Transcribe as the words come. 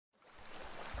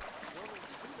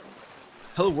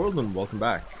Hello world and welcome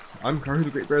back. I'm Karhu,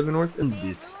 the Great Bear of the North, and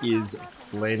this is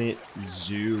Planet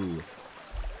Zoo.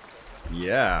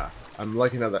 Yeah, I'm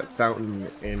liking how that fountain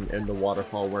and the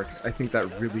waterfall works. I think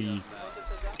that really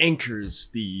anchors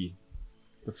the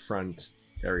front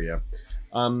area.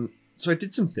 So I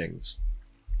did some things.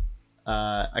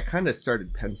 I kind of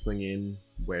started penciling in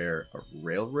where a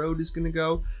railroad is going to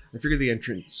go. I figure the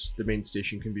entrance, the main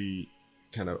station, can be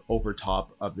kind of over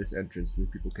top of this entrance,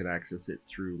 and people can access it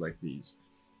through like these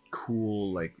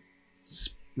cool, like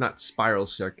not spiral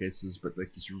staircases, but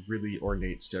like this really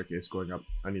ornate staircase going up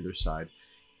on either side.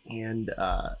 And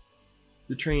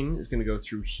the train is going to go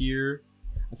through here.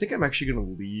 I think I'm actually going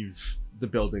to leave the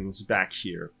buildings back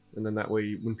here, and then that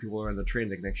way when people are on the train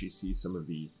they can actually see some of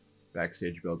the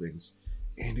backstage buildings.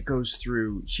 And it goes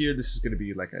through here. This is going to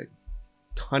be like a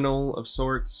tunnel of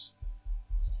sorts.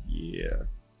 Yeah.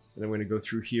 And I'm going to go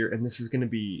through here, and this is going to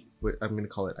be what I'm going to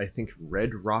call it, I think,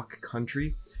 Red Rock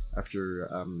Country, after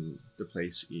the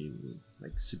place in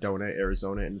like Sedona,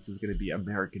 Arizona. And this is going to be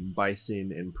American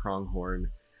bison and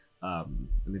pronghorn. And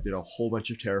they did a whole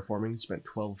bunch of terraforming, spent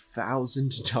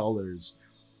 $12,000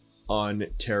 on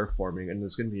terraforming, and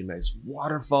there's going to be a nice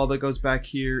waterfall that goes back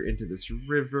here into this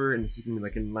river, and this is going to be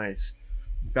like a nice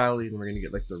valley, and we're going to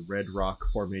get like the red rock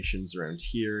formations around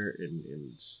here,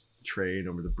 and train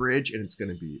over the bridge, and it's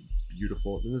going to be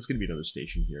beautiful. And there's going to be another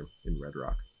station here in Red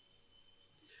Rock.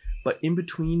 But in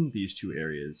between these two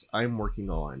areas, I'm working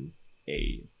on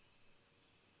a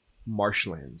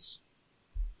marshlands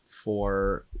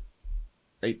for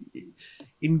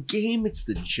in game it's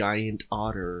the giant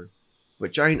otter,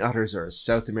 but giant otters are a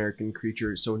South American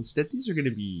creature, so instead these are going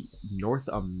to be North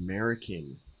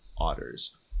American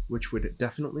otters, which would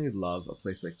definitely love a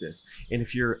place like this. And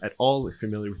if you're at all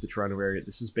familiar with the Toronto area,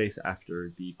 this is based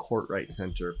after the Courtright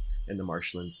Center and the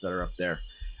marshlands that are up there.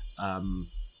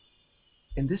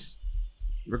 And this,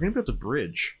 we're going to build a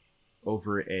bridge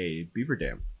over a beaver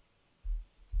dam,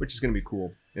 which is going to be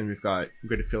cool. And we're going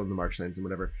to fill in the marshlands and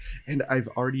whatever. And I've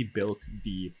already built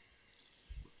the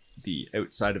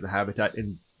outside of the habitat,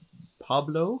 and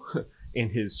Pablo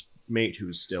and his mate,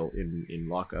 who's still in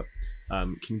lockup,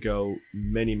 can go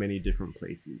many different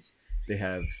places. They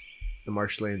have the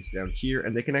marshlands down here,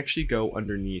 and they can actually go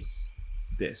underneath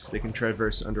this. They can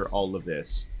traverse under all of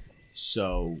this.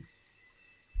 So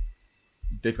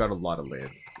they've got a lot of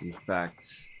land. In fact,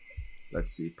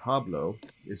 let's see, Pablo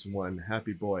is one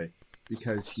happy boy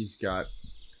because he's got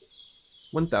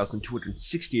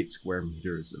 1,268 square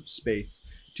meters of space,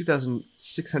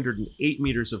 2,608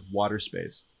 meters of water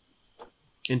space,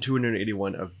 and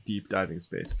 281 of deep diving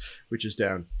space, which is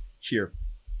down here.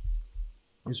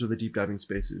 These are the deep diving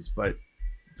spaces, but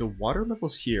the water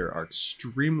levels here are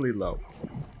extremely low.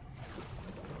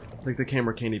 Like the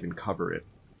camera can't even cover it.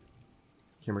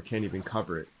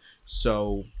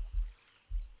 So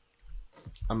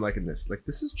I'm liking this. Like,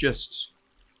 this is just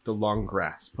the long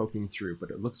grass poking through,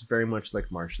 but it looks very much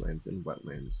like marshlands and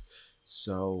wetlands.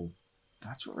 So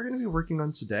that's what we're going to be working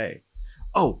on today.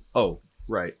 Oh,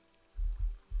 right.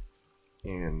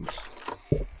 And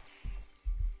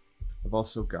I've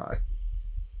also got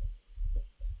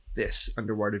this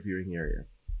underwater viewing area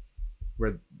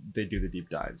where they do the deep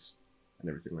dives and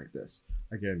everything like this.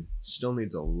 Again, still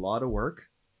needs a lot of work.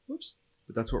 Whoops.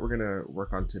 But that's what we're going to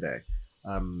work on today.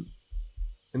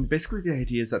 And basically the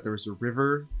idea is that there was a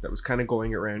river that was kind of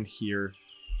going around here,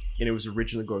 and it was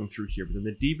originally going through here, but then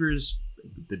the beavers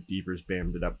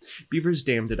dammed it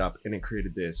up, and it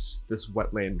created this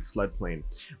wetland floodplain.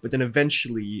 But then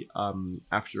eventually,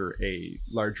 after a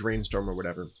large rainstorm or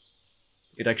whatever,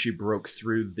 it actually broke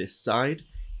through this side,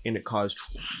 and it caused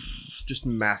just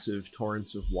massive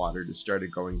torrents of water that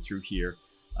started going through here,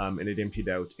 and it emptied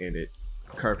out, and it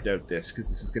carved out this, because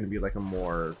this is going to be like a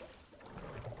more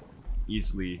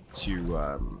easily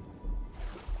to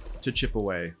chip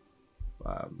away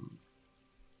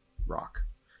rock.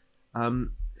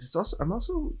 I'm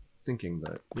also thinking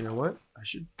that, you know what, I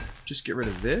should just get rid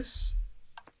of this,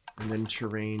 and then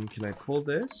terrain. Can I pull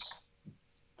this?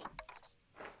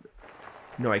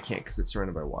 No, I can't, because it's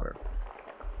surrounded by water.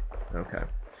 Okay,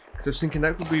 because I was thinking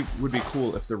that would be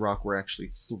cool if the rock were actually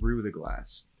through the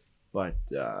glass. But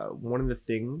one of the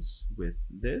things with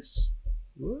this,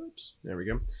 whoops, there we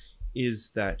go,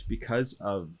 is that because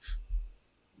of,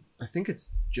 I think it's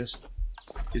just,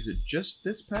 is it just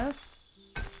this path?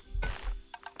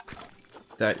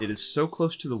 That it is so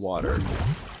close to the water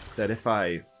that if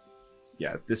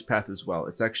this path as well,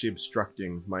 it's actually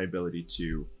obstructing my ability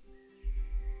to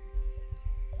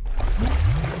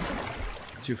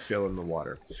fill in the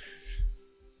water.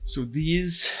 So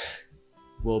these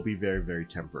will be very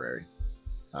temporary.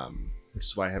 which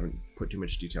is why I haven't put too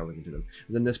much detailing into them.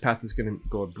 And then this path is going to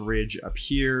go a bridge up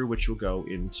here, which will go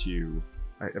into...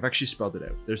 I've actually spelled it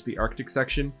out. There's the Arctic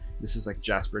section. This is like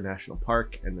Jasper National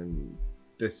Park, and then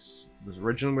this was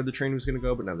originally where the train was going to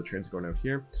go, but now the train's going out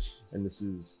here. And this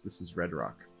is Red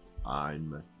Rock.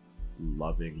 I'm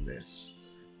loving this.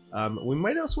 We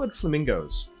might also add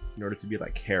flamingos in order to be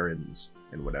like herons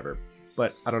and whatever,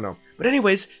 but I don't know. But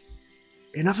anyways,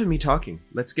 enough of me talking.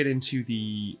 Let's get into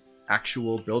the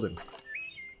actual building.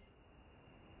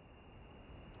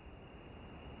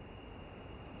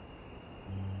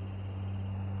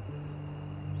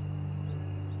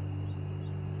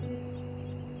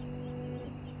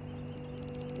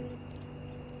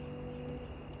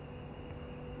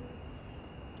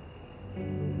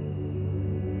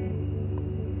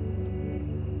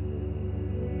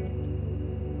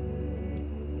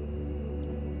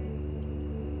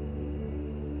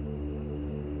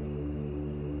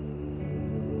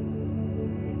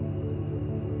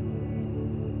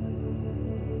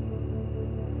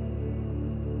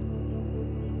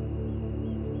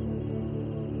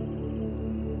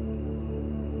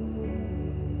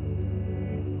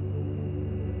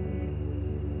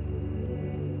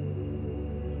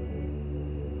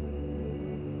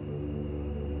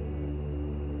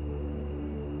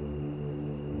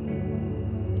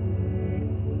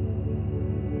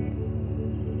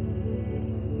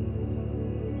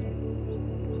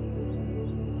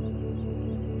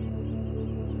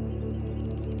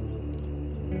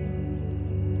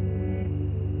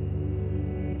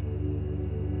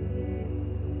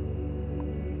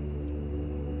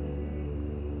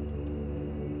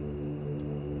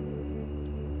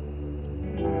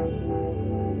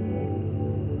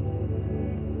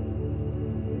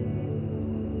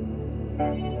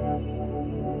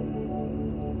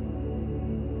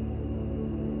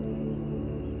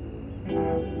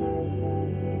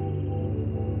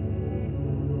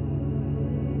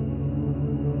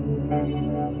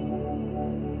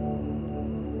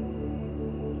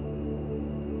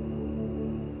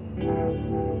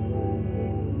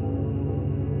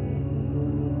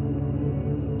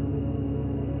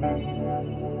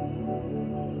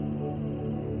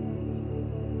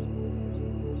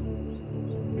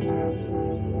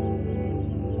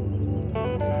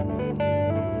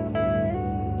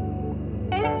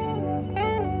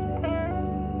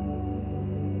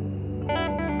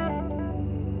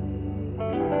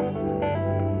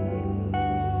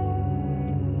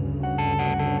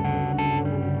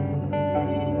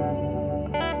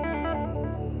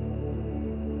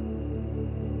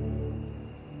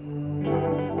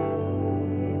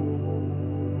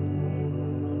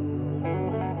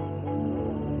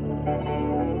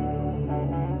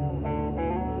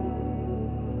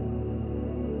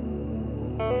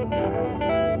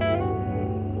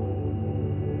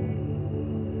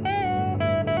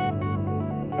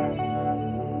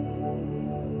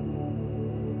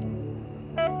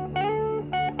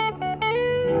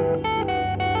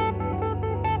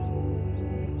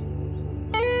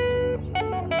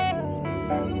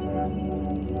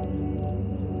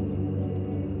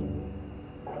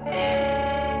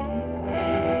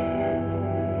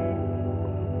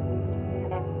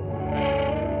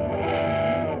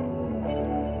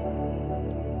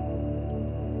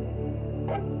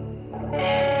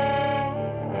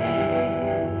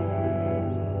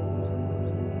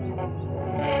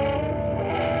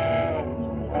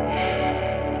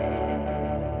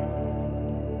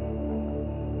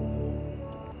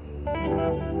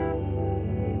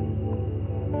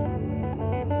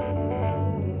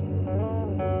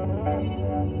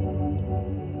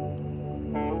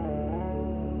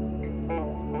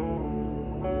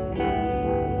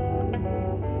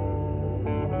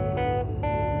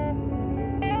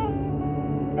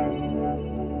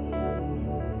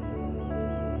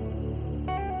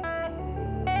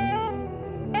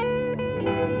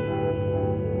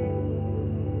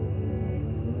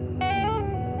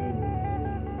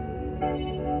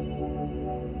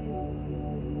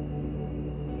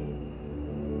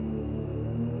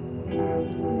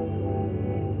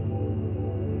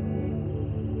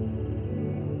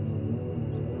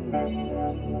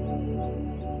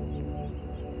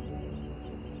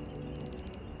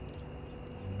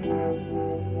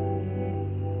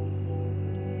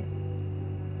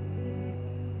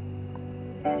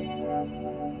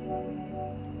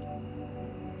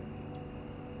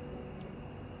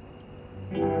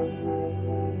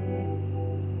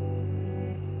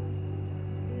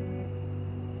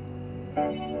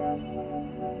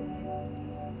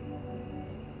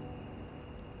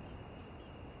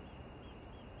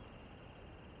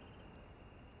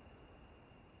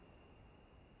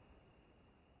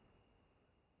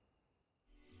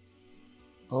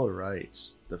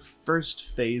 Alright, the first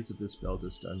phase of this build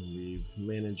is done. We've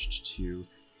managed to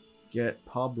get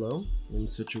Pablo in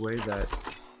such a way that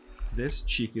this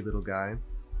cheeky little guy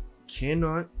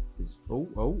cannot...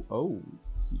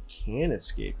 he can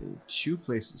escape in 2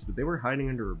 places, but they were hiding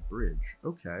under a bridge.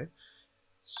 Okay,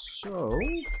 so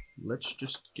let's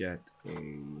just get a...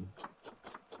 I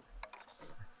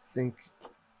think...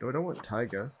 Oh, I don't want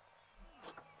taiga.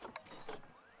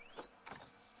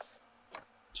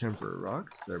 Temporary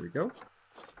rocks, there we go.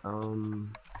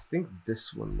 I think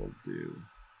this one will do.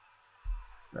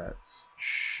 That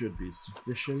should be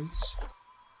sufficient.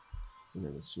 And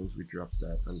then as soon as we drop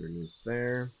that underneath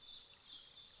there,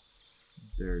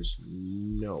 there's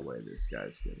no way this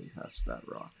guy's getting past that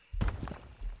rock.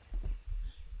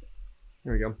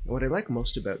 There we go. What I like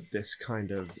most about this kind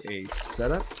of a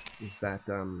setup is that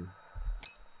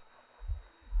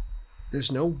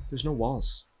there's no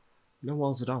walls. No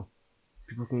walls at all.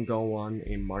 People can go on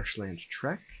a marshland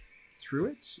trek through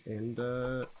it, and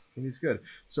it's good.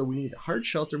 So we need hard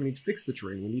shelter, we need to fix the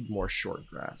terrain, we need more short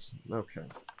grass. Okay.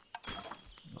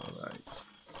 Alright.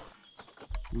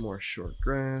 More short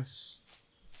grass.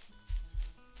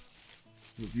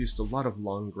 We've used a lot of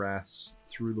long grass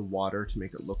through the water to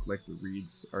make it look like the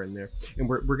reeds are in there. And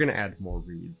we're going to add more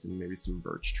reeds and maybe some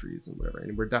birch trees and whatever.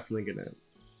 And we're definitely going to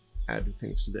add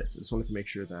things to this. I just wanted to make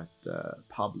sure that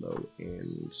Pablo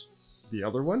and the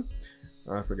other one,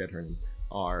 I forget her name,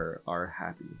 are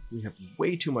happy. We have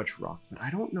way too much rock, but I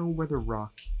don't know where the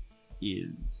rock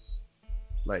is.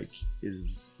 Like,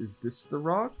 is this the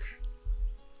rock?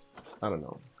 I don't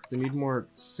know, because I need more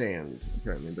sand,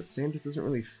 apparently, but sand just doesn't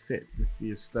really fit with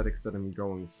the aesthetic that I'm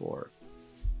going for.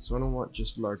 So I don't want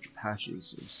just large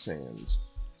patches of sand.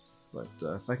 But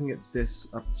if I can get this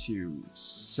up to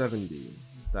 70,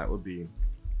 that would be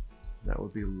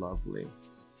lovely.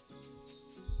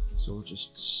 So we'll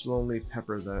just slowly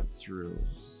pepper that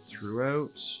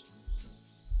throughout.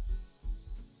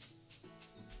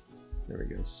 There we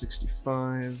go,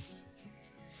 65,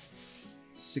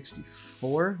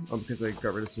 64. Oh, because I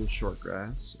got rid of some short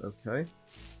grass. Okay,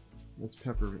 let's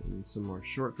pepper in some more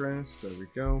short grass. There we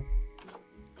go.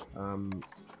 I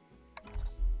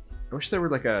wish there were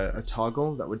like a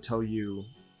toggle that would tell you.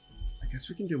 I guess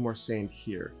we can do more sand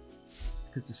here,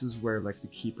 because this is where like the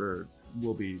keeper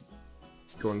will be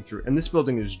going through, and this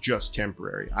building is just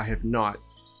temporary. I have not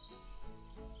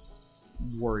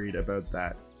worried about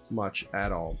that much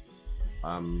at all.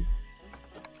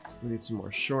 We need some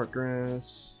more short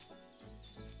grass.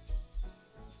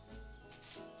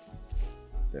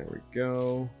 There we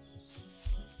go.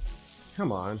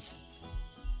 Come on.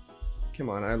 Come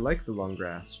on, I like the long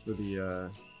grass for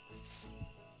the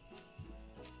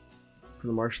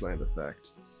marshland effect.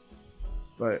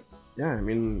 But yeah, I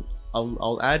mean,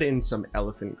 I'll add in some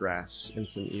elephant grass and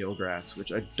some eel grass,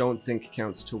 which I don't think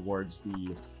counts towards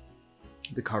the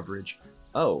coverage.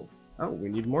 Oh, we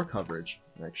need more coverage,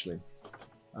 actually.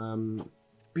 But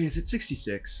is it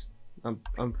 66?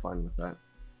 I'm fine with that.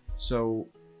 So,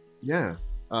 yeah.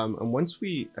 And once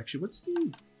we actually, what's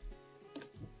the?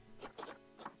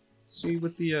 See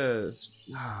with the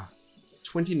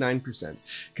 29%,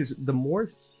 because the more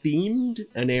themed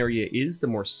an area is, the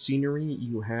more scenery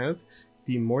you have,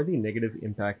 the more the negative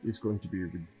impact is going to be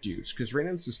reduced. Because right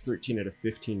now this is 13 out of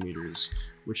 15 meters,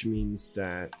 which means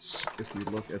that if we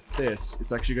look at this,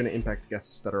 it's actually going to impact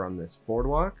guests that are on this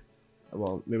boardwalk.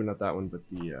 Well, maybe not that one, but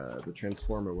the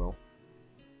transformer will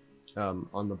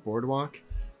on the boardwalk,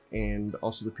 and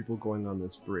also the people going on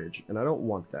this bridge, and I don't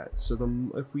want that. So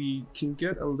if we can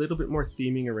get a little bit more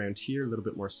theming around here, a little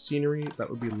bit more scenery, that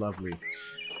would be lovely.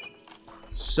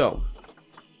 So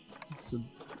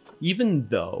even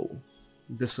though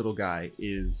this little guy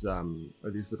is,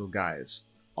 or these little guys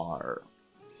are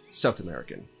South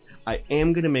American, I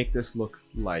am going to make this look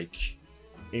like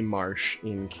a marsh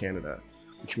in Canada,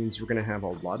 which means we're going to have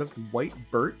a lot of white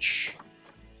birch.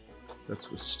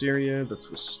 That's wisteria, that's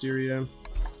wisteria.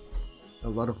 A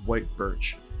lot of white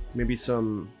birch. Maybe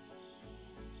some...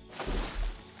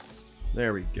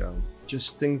 There we go.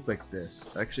 Just things like this.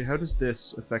 Actually, how does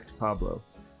this affect Pablo?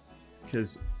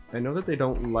 Because I know that they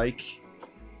don't like...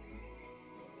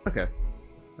 Okay.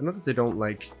 I know that they don't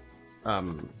like...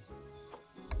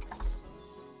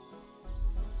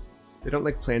 They don't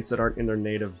like plants that aren't in their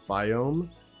native biome,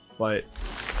 but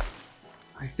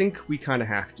I think we kind of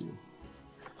have to.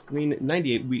 I mean,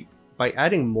 98, by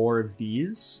adding more of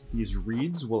these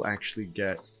reeds will actually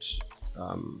get,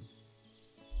 will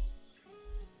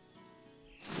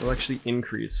actually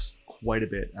increase quite a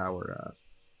bit our,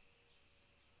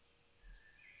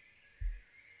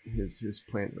 his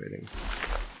plant rating.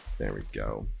 There we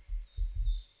go.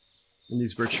 And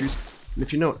these birch trees, And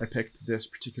if you note, I picked this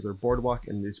particular boardwalk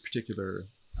and these particular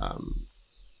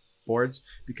boards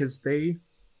because they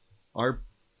are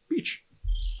beech.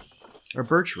 Or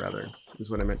birch, rather, is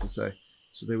what I meant to say.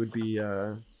 So they would be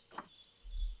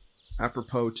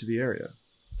apropos to the area.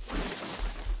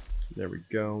 There we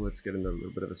go. Let's get into a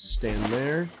little bit of a stand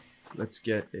there. Let's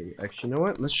get a... Actually, you know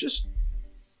what? Let's just...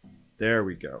 There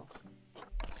we go.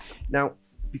 Now,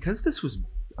 because this was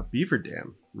a beaver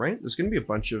dam, right? There's going to be a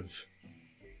bunch of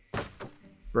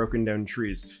broken down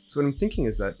trees. So what I'm thinking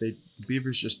is that the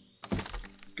beavers just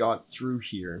got through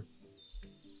here.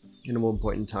 And at one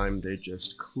point in time, they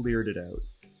just cleared it out.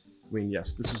 I mean,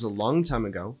 yes, this was a long time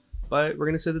ago, but we're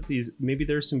going to say that maybe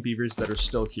there's some beavers that are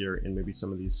still here, and maybe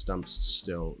some of these stumps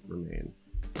still remain.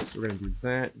 So we're going to do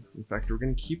that. In fact, we're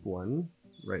going to keep one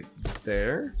right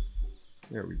there.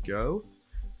 There we go.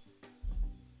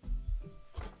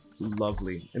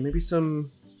 Lovely. And maybe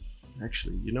some...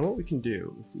 Actually, you know what we can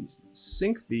do? If we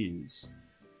sink these,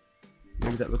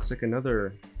 maybe that looks like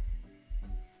another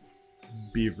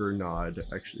beaver nod.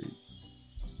 Actually,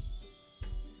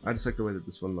 I just like the way that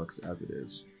this one looks as it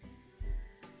is.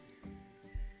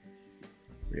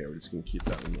 Yeah, we're just gonna keep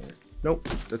that one there. Nope,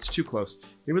 that's too close.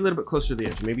 Maybe a little bit closer to the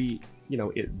edge. Maybe, you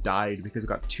know, it died because it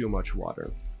got too much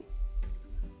water.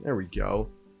 There we go.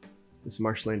 This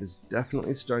marshland is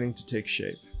definitely starting to take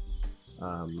shape.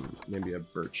 Maybe a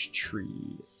birch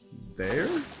tree there.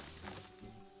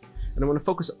 And I want to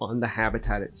focus on the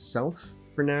habitat itself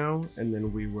for now, and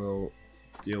then we will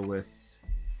deal with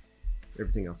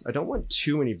everything else. I don't want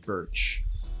too many birch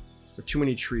or too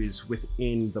many trees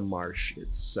within the marsh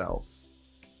itself,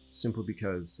 simply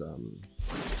because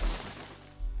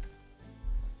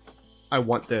I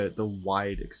want the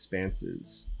wide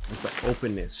expanses, the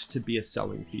openness to be a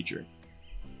selling feature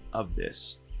of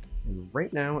this. And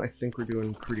right now, I think we're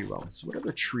doing pretty well. So what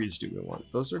other trees do we want?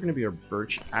 Those are going to be our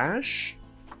birch ash.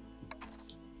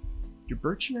 Do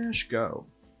birch and ash go?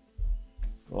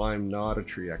 Well, I'm not a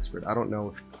tree expert. I don't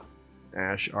know if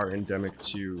ash are endemic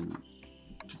to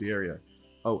the area.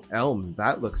 Oh, elm.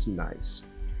 That looks nice.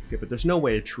 Okay, but there's no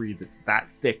way a tree that's that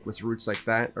thick with roots like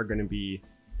that are going to be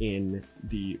in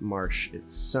the marsh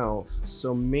itself.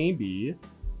 So maybe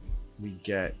we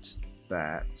get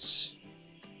that...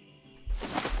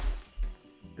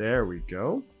 There we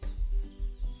go.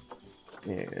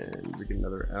 And we get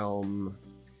another elm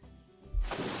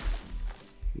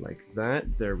like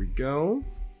that. There we go.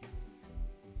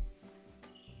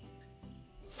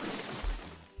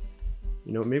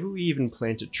 You know, maybe we even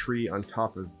plant a tree on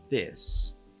top of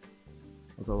this.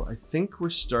 Although I think we're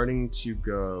starting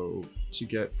to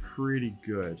get pretty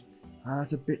good.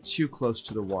 That's a bit too close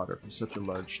to the water for such a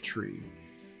large tree.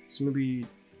 So maybe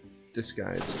this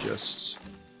guy's just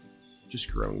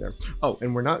growing there. Oh,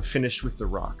 and we're not finished with the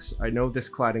rocks. I know this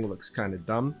cladding looks kind of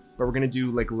dumb, but we're gonna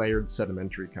do like layered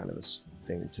sedimentary kind of a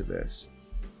thing to this.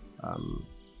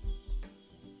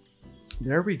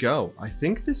 There we go. I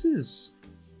think this is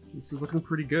looking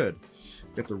pretty good.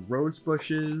 We've got the rose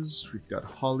bushes, we've got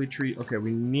holly tree. Okay,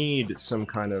 we need some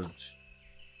kind of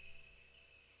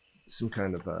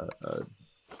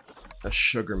a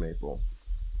sugar maple.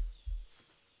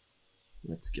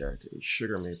 Let's get a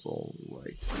sugar maple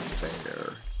right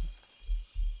there.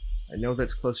 I know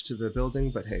that's close to the building,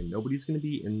 but hey, nobody's going to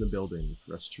be in the building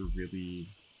for us to really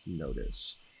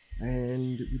notice.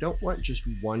 And we don't want just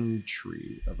one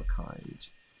tree of a kind,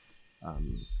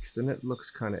 because then it looks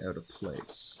kind of out of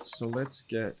place. So let's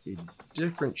get a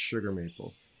different sugar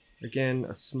maple. Again,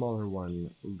 a smaller one,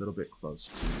 a little bit close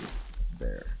to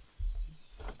there.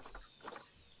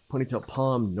 Ponytail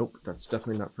palm, nope, that's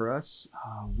definitely not for us.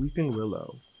 Weeping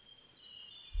willow.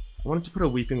 I wanted to put a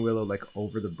weeping willow like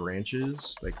over the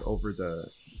branches, like over the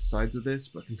sides of this,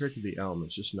 but compared to the elm,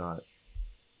 it's just not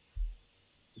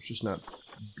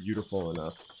beautiful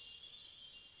enough.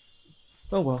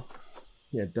 Oh well.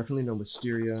 Yeah, definitely no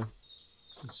wisteria.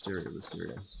 Wisteria.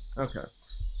 Okay,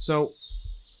 so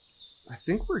I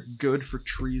think we're good for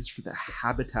trees for the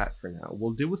habitat for now.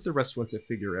 We'll deal with the rest once I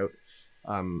figure out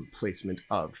placement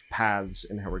of paths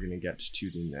and how we're going to get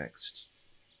to the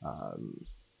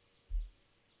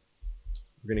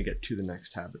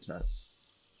next habitat.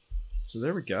 So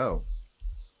there we go.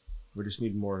 We just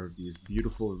need more of these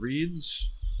beautiful reeds.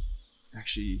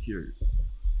 Actually, here,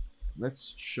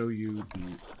 let's show you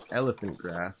the elephant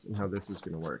grass and how this is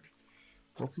going to work.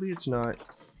 Hopefully it's not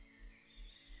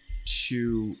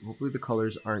too, hopefully the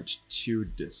colors aren't too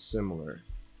dissimilar.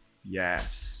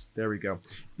 Yes, there we go.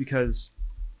 Because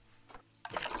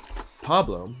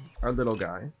Pablo, our little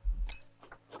guy,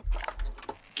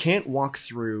 can't walk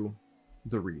through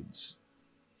the reeds.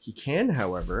 He can,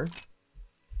 however,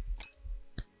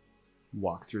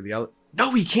 walk through the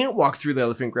No, he can't walk through the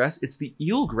elephant grass. It's the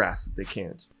eel grass that they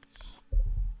can't.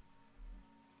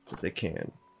 But they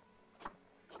can.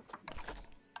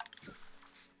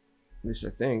 At least I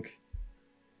think.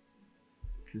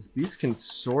 Because these can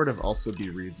sort of also be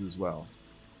reeds as well.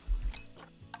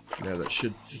 No, that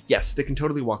should... Yes, they can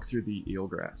totally walk through the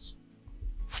eelgrass.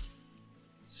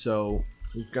 So,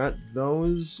 we've got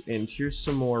those, and here's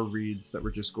some more reeds that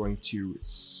we're just going to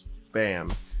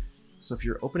spam. So if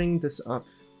you're opening this up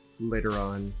later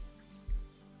on,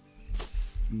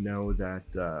 know that...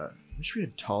 I wish we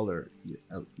had taller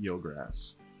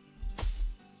eelgrass.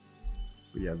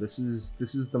 But yeah, this is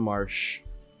the marsh,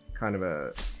 kind of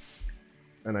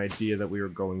an idea that we were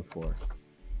going for.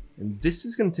 And this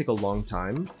is going to take a long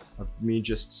time of me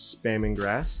just spamming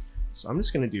grass. So I'm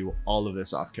just going to do all of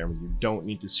this off camera. You don't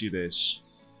need to see this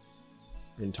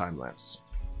in time lapse.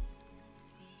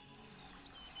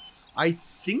 I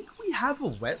think we have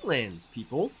a wetlands,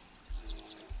 people.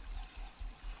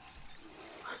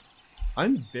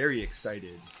 I'm very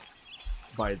excited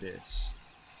by this.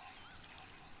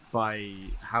 By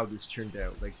how this turned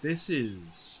out. Like, this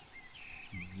is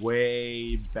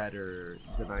way better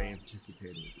than I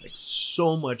anticipated. Like,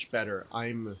 so much better.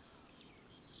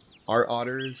 Our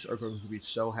otters are going to be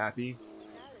so happy.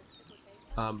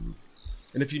 And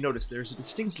if you notice, there's a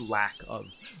distinct lack of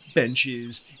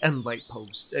benches and light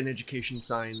posts and education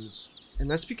signs. And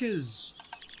that's because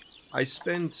I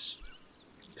spent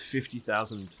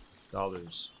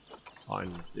 $50,000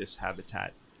 on this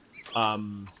habitat.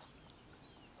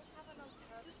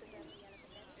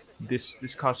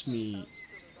 This cost me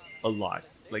a lot.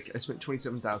 Like, I spent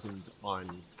 $27,000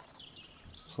 on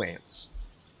plants.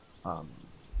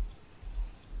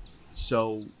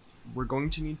 So we're going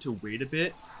to need to wait a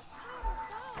bit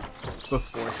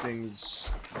before things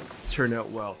turn out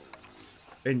well.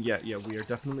 And yeah, we are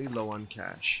definitely low on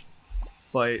cash.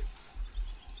 But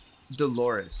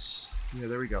Dolores, yeah,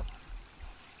 there we go.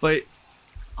 But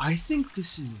I think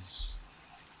this is...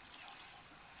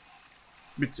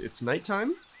 It's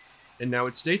nighttime, and now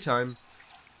it's daytime,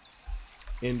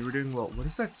 and we're doing well. What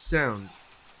is that sound?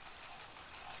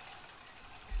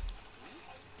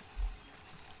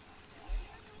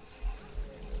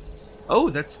 Oh,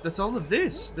 that's all of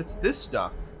this. That's this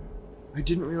stuff. I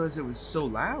didn't realize it was so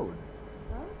loud.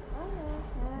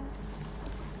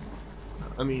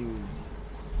 I mean,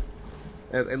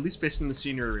 at least based on the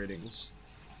senior ratings.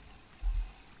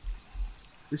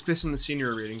 At least based on the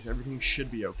senior ratings, everything should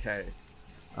be okay.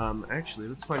 Actually,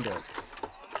 let's find out.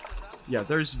 Yeah,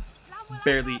 there's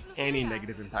barely any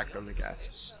negative impact on the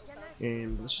guests.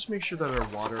 And let's just make sure that our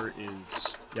water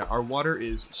is... Yeah, our water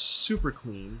is super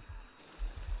clean.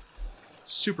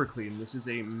 Super clean. This is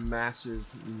a massive,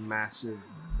 massive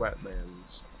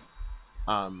wetlands.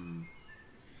 And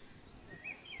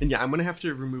yeah, I'm gonna have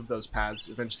to remove those paths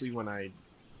eventually when I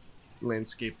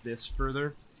landscape this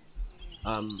further.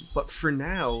 But for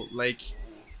now, like,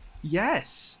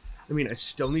 yes. I mean, I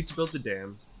still need to build the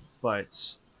dam,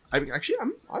 but I'm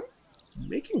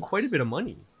making quite a bit of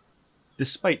money,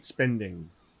 despite spending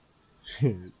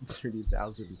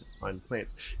 30,000 on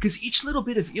plants. Because each little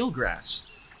bit of eelgrass,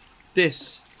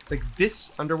 this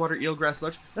underwater eelgrass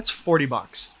ledge, that's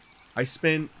 $40. I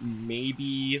spent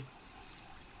maybe,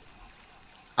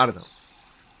 I don't know.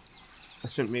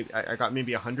 I got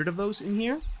maybe 100 of those in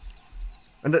here,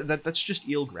 and that's just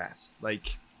eelgrass.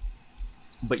 Like,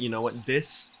 but you know what?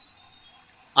 This,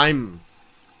 I don't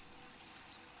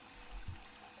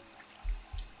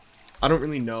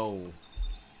really know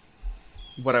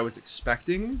what I was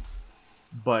expecting,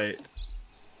 but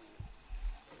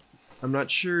I'm not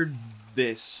sure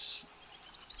this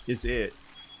is it.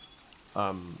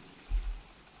 I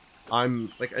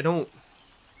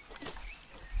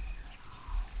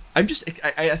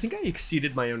think I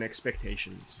exceeded my own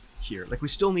expectations here. Like, we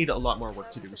still need a lot more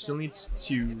work to do. We still need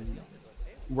to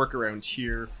work around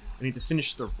here. I need to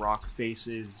finish the rock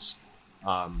faces.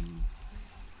 I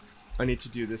need to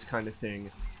do this kind of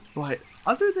thing. But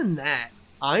other than that,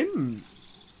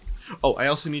 Oh, I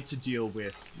also need to deal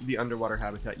with the underwater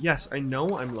habitat. Yes, I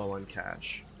know I'm low on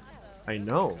cash. I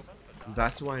know.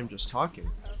 That's why I'm just talking.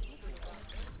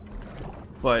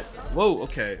 But, whoa,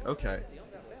 okay.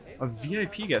 A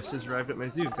VIP guest has arrived at my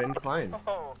zoo, Ben Klein.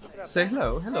 Say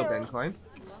hello. Hello, Ben Klein.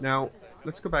 Now,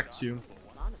 let's go back to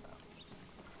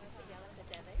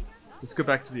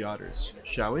the otters,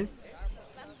 shall we?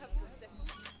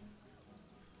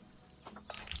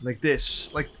 Like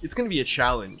this. Like, it's gonna be a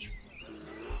challenge.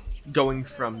 Going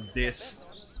from this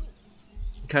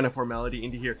kind of formality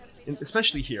into here. And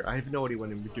especially here. I have no idea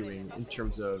what I'm doing in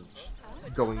terms of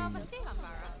going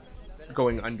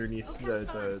going underneath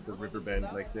the river bend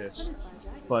like this.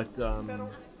 But,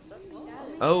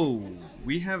 oh,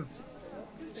 we have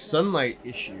sunlight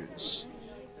issues.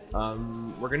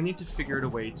 We're gonna need to figure out a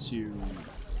way to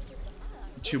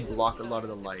block a lot of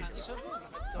the light.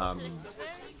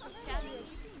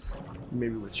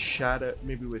 Maybe with shadow,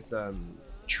 maybe with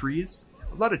trees.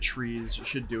 A lot of trees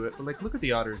should do it, but like, look at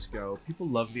the otters go. People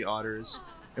love the otters,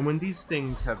 and when these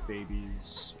things have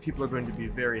babies, people are going to be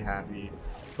very happy.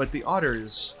 But the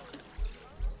otters,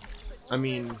 I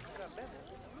mean,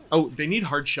 oh, they need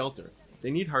hard shelter.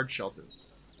 They need hard shelter.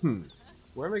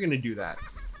 Where am I gonna do that?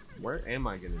 Where am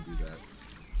I gonna do that?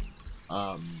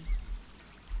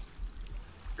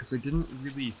 Because I didn't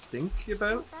really think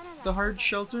about the hard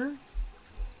shelter.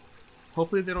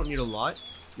 Hopefully they don't need a lot.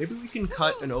 Maybe we can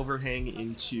cut an overhang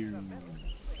into...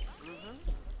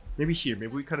 Maybe here.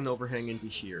 Maybe we cut an overhang into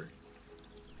here.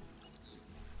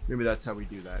 Maybe that's how we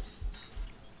do that.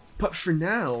 But for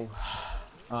now,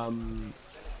 I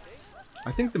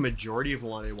think the majority of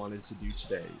what I wanted to do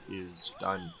today is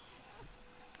done.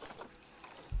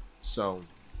 So,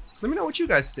 let me know what you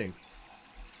guys think.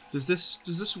 Does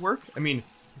this work? I mean,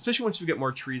 especially once we get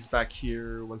more trees back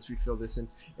here, once we fill this in.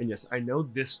 And yes, I know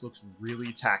this looks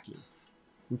really tacky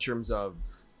in terms of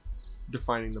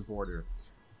defining the border.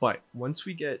 But once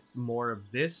we get more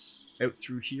of this out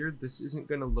through here, this isn't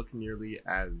going to look nearly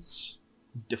as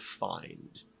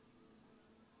defined.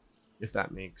 If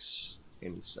that makes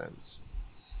any sense.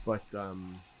 But,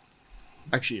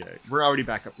 actually, yeah, we're already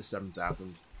back up to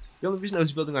 7,000. The only reason I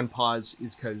was building on pause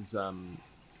is because, I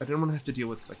didn't want to have to deal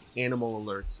with like animal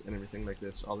alerts and everything like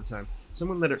this all the time.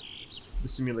 Someone let the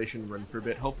simulation run for a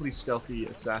bit. Hopefully Stealthy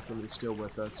Assassin is still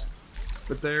with us.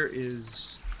 But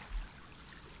there's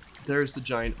the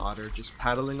giant otter just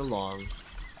paddling along.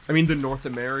 I mean the North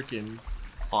American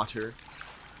otter,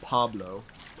 Pablo.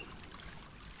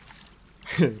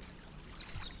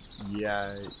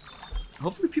 Yeah.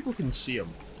 Hopefully people can see him.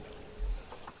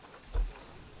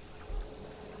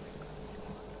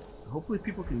 Hopefully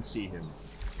people can see him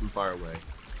from far away.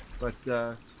 But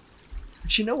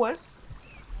you know what?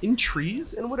 In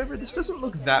trees and whatever, this doesn't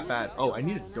look that bad. Oh, I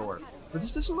need a door. But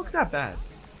this doesn't look that bad.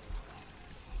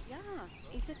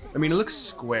 I mean, it looks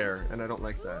square, and I don't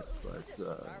like that. But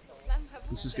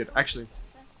this is good. Actually,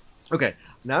 okay,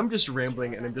 now I'm just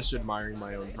rambling, and I'm just admiring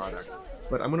my own product.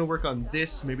 But I'm going to work on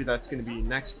this. Maybe that's going to be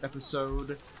next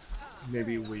episode.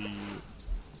 Maybe we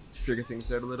figure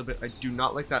things out a little bit. I do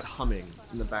not like that humming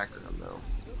in the background, though.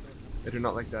 I do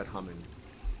not like that humming.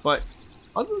 But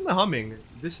other than the humming,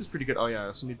 this is pretty good. Oh yeah, I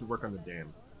also need to work on the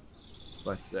dam.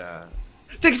 But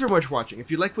thank you very much for watching. If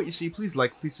you like what you see, please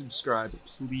like, please subscribe,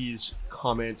 please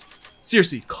comment.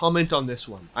 Seriously, comment on this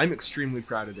one. I'm extremely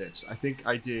proud of this. I think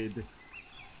I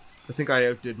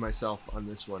outdid myself on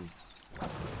this one.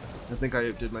 I think I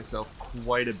outdid myself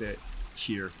quite a bit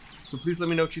here. So please let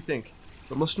me know what you think.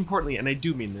 But most importantly, and I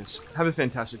do mean this, have a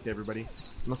fantastic day, everybody.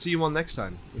 And I'll see you all next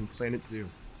time in Planet Zoo.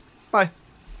 Bye.